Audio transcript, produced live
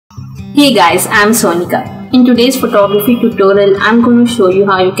Hey guys, I'm Sonika. In today's photography tutorial, I'm going to show you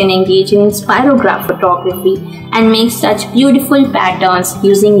how you can engage in Spirograph photography and make such beautiful patterns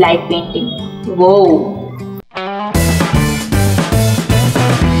using light painting. Whoa!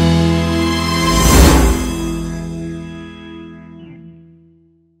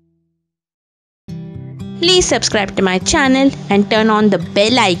 Please subscribe to my channel and turn on the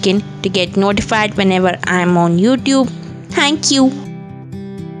bell icon to get notified whenever I am on YouTube. Thank you.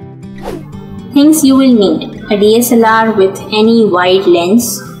 Things you will need: a DSLR with any wide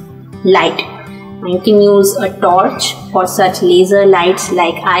lens, light. You can use a torch or such laser lights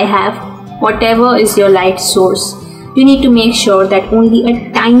like I have. Whatever is your light source, you need to make sure that only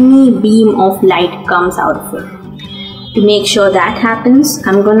a tiny beam of light comes out of it. To make sure that happens,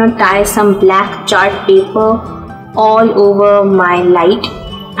 I'm gonna tie some black chart paper all over my light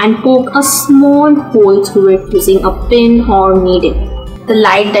and poke a small hole through it using a pin or needle. The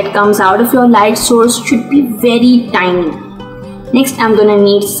light that comes out of your light source should be very tiny. Next, I'm gonna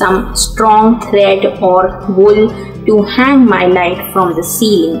need some strong thread or wool to hang my light from the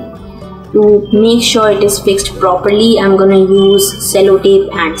ceiling. To make sure it is fixed properly, I'm gonna use sellotape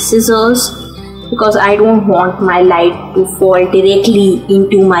and scissors, because I don't want my light to fall directly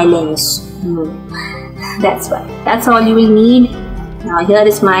into my lens. That's why. That's all you will need. Now here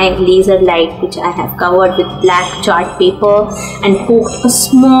is my laser light, which I have covered with black chart paper and poked a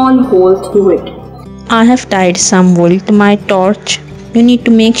small hole through it. I have tied some wool to my torch. You need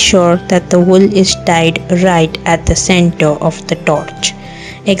to make sure that the wool is tied right at the center of the torch.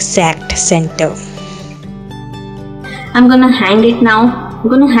 Exact center. I'm gonna hang it now. I'm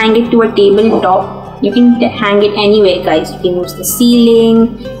going to hang it to a tabletop. You can hang it anywhere, guys. You can use the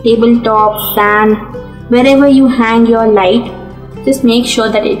ceiling, tabletop, fan, wherever you hang your light. Just make sure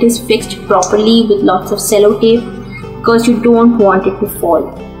that it is fixed properly with lots of sellotape, because you don't want it to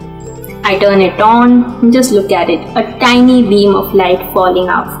fall. I turn it on and just look at it, a tiny beam of light falling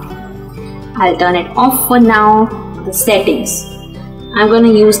out. I'll turn it off for now. The settings. I'm going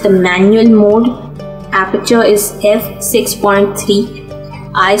to use the manual mode. Aperture is f6.3.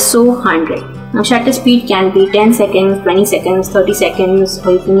 ISO 100. Now shutter speed can be 10 seconds, 20 seconds, 30 seconds,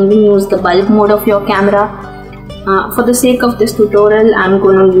 or you can even use the bulb mode of your camera. For the sake of this tutorial, I'm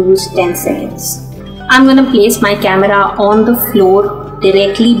going to use 10 seconds. I'm going to place my camera on the floor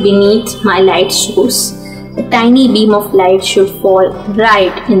directly beneath my light source. A tiny beam of light should fall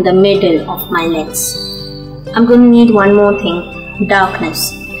right in the middle of my lens. I'm going to need one more thing: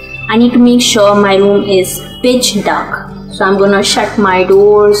 darkness. I need to make sure my room is pitch dark. So I'm gonna shut my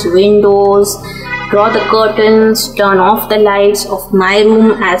doors, windows, draw the curtains, turn off the lights of my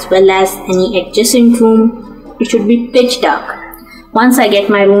room as well as any adjacent room. It should be pitch dark. Once I get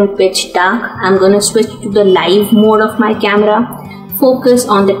my room pitch dark, I'm gonna switch to the live mode of my camera, focus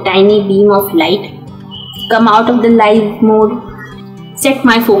on the tiny beam of light, come out of the live mode, set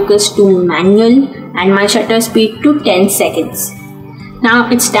my focus to manual and my shutter speed to 10 seconds. Now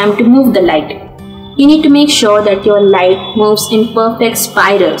it's time to move the light. You need to make sure that your light moves in perfect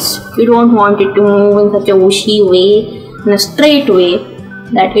spirals. You don't want it to move in such a whooshy way, in a straight way,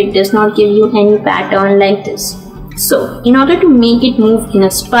 that it does not give you any pattern like this. So, in order to make it move in a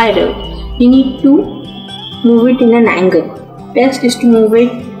spiral, you need to move it in an angle. Best is to move it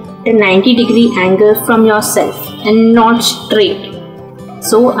at a 90-degree angle from yourself and not straight.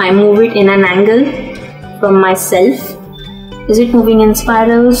 So, I move it in an angle from myself. Is it moving in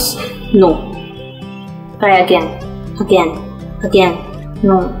spirals? No. Try again,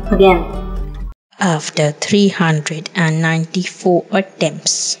 no, again. After 394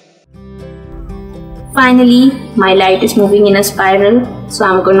 attempts. Finally, my light is moving in a spiral, so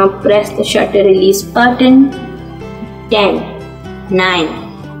I'm gonna press the shutter release button. 10, 9,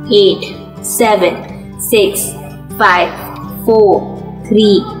 8, 7, 6, 5, 4,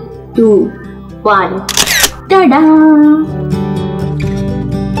 3, 2, 1. Ta-da!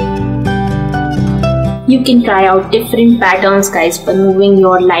 You can try out different patterns, guys, by moving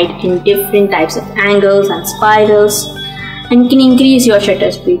your light in different types of angles and spirals, and you can increase your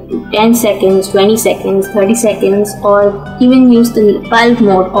shutter speed to 10 seconds, 20 seconds, 30 seconds, or even use the bulb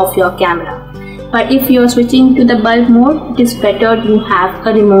mode of your camera. But if you are switching to the bulb mode, it is better to have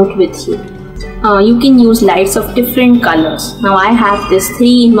a remote with you. You can use lights of different colors. Now I have this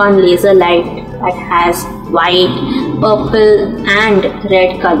 3-in-1 laser light that has white, purple and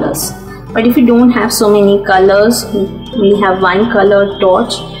red colors. But if you don't have so many colors, we have one color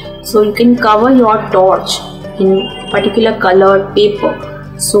torch, so you can cover your torch in particular colored paper,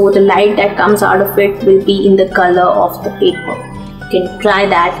 so the light that comes out of it will be in the color of the paper. You can try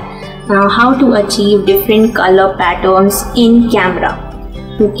that. How to achieve different color patterns in camera.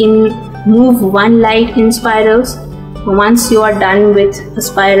 you can move one light in spirals. Once you are done with a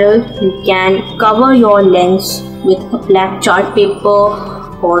spiral, you can cover your lens with a black chart paper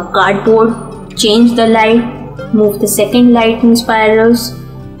or cardboard. Change the light, move the second light in spirals,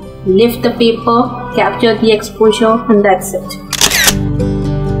 lift the paper, capture the exposure, and that's it.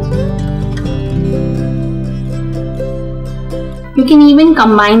 You can even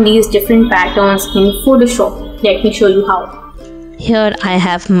combine these different patterns in Photoshop. Let me show you how. Here I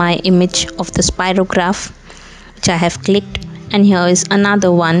have my image of the spirograph, which I have clicked, and here is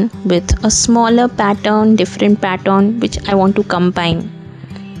another one with a smaller pattern, different pattern, which I want to combine.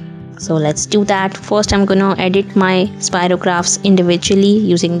 So let's do that. First I'm gonna edit my spirographs individually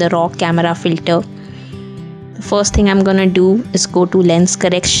using the raw camera filter. The first thing I'm gonna do is go to lens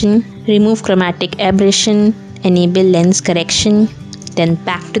correction, remove chromatic aberration, enable lens correction, then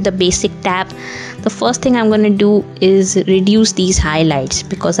back to the basic tab. The first thing I'm going to do is reduce these highlights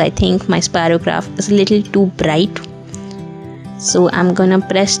because I think my spirograph is a little too bright. So I'm going to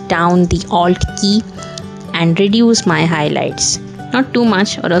press down the Alt key and reduce my highlights. Not too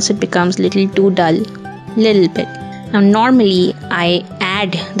much or else it becomes a little too dull, little bit. Now normally I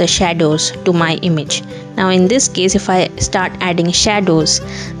add the shadows to my image. Now in this case, if I start adding shadows,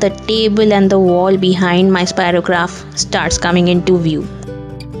 the table and the wall behind my spirograph starts coming into view.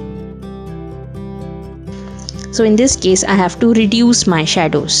 So in this case, I have to reduce my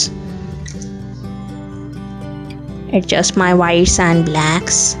shadows. Adjust my whites and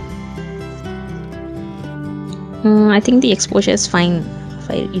blacks. I think the exposure is fine. If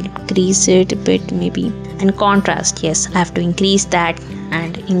I increase it a bit maybe. And contrast, yes, I have to increase that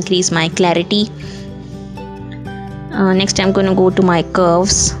and increase my clarity. Next I'm going to go to my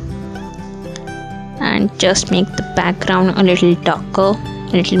curves and just make the background a little darker,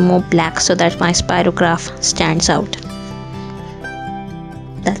 a little more black so that my spirograph stands out.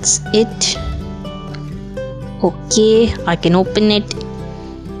 That's it. Okay, I can open it.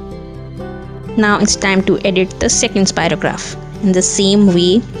 Now it's time to edit the second spirograph. In the same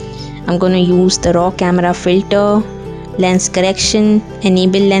way, I'm going to use the raw camera filter, lens correction,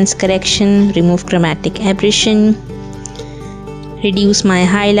 enable lens correction, remove chromatic aberration, reduce my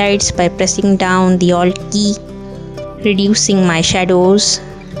highlights by pressing down the Alt key, reducing my shadows,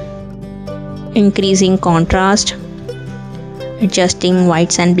 increasing contrast, adjusting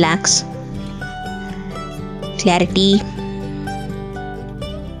whites and blacks, clarity,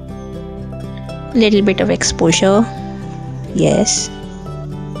 little bit of exposure. Yes.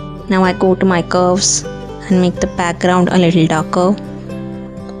 Now I go to my curves and make the background a little darker.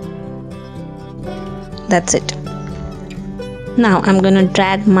 That's it. Now I'm gonna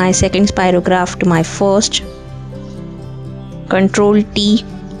drag my second spirograph to my first. Control T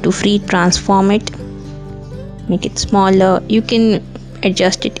to free transform it. Make it smaller. You can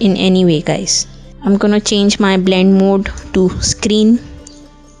adjust it in any way, guys. I'm gonna change my blend mode to screen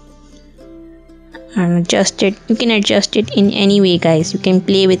and adjust it. You can adjust it in any way, guys. You can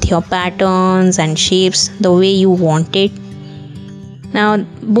play with your patterns and shapes the way you want it. Now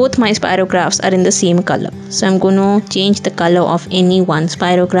both my spirographs are in the same color, so I'm going to change the color of any one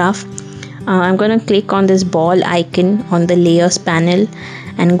spirograph. I'm going to click on this ball icon on the layers panel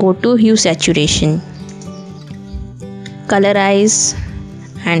and go to hue saturation, colorize,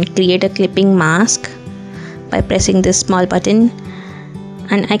 and create a clipping mask by pressing this small button.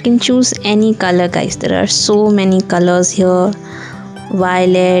 And I can choose any color, guys. There are so many colors here: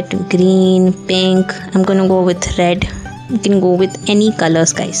 violet, green, pink. I'm gonna go with red. You can go with any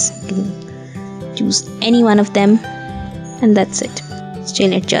colors, guys. You can choose any one of them, and that's it.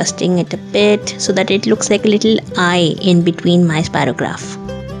 Still adjusting it a bit so that it looks like a little eye in between my spirograph.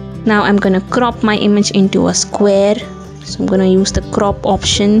 Now I'm gonna crop my image into a square. So I'm gonna use the crop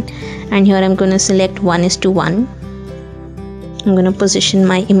option, and here I'm gonna select 1:1. I'm gonna position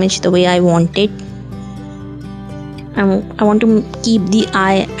my image the way I want it. I want to keep the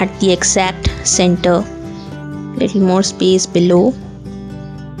eye at the exact center. Little more space below.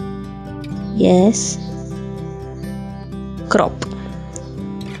 Yes. Crop.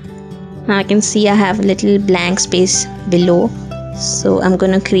 Now I can see I have a little blank space below. So I'm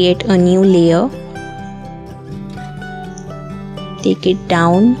gonna create a new layer. Take it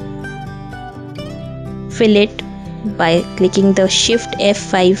down. Fill it by clicking the Shift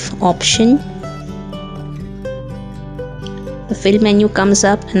F5 option. The fill menu comes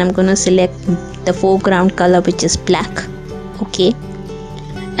up and I'm gonna select the foreground color, which is black. Okay,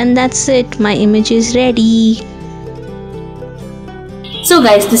 and that's it. My image is ready. So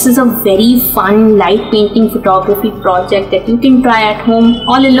guys, this is a very fun light painting photography project that you can try at home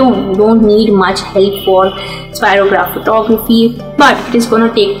all alone. You don't need much help for Spirograph photography, but it is going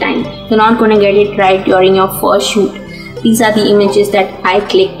to take time. You're not going to get it right during your first shoot. These are the images that I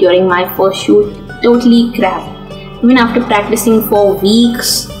clicked during my first shoot. Totally crap. Even after practicing for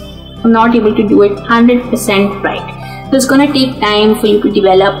weeks, I'm not able to do it 100% right. So it's gonna take time for you to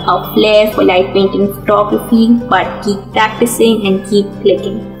develop a flair for light painting photography, but keep practicing and keep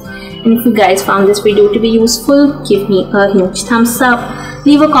clicking. And if you guys found this video to be useful, give me a huge thumbs up.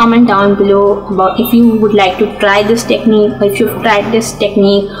 Leave a comment down below about if you would like to try this technique, or if you've tried this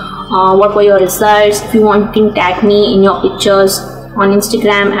technique, what were your results. If you want, you can tag me in your pictures on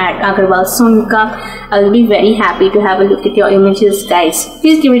Instagram at Agarwal Sonika. I'll be very happy to have a look at your images, guys.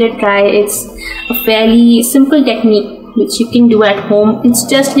 Please give it a try. It's a fairly simple technique which you can do at home. It's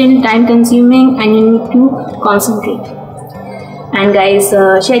just a little time consuming and you need to concentrate. And guys,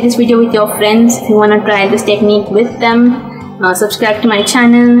 share this video with your friends if you want to try this technique with them. Subscribe to my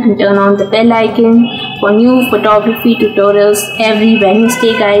channel and turn on the bell icon for new photography tutorials every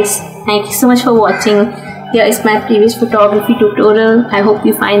Wednesday, guys. Thank you so much for watching. Here is my previous photography tutorial. I hope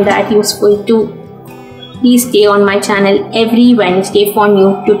you find that useful too. Please stay on my channel every Wednesday for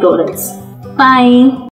new tutorials. Bye.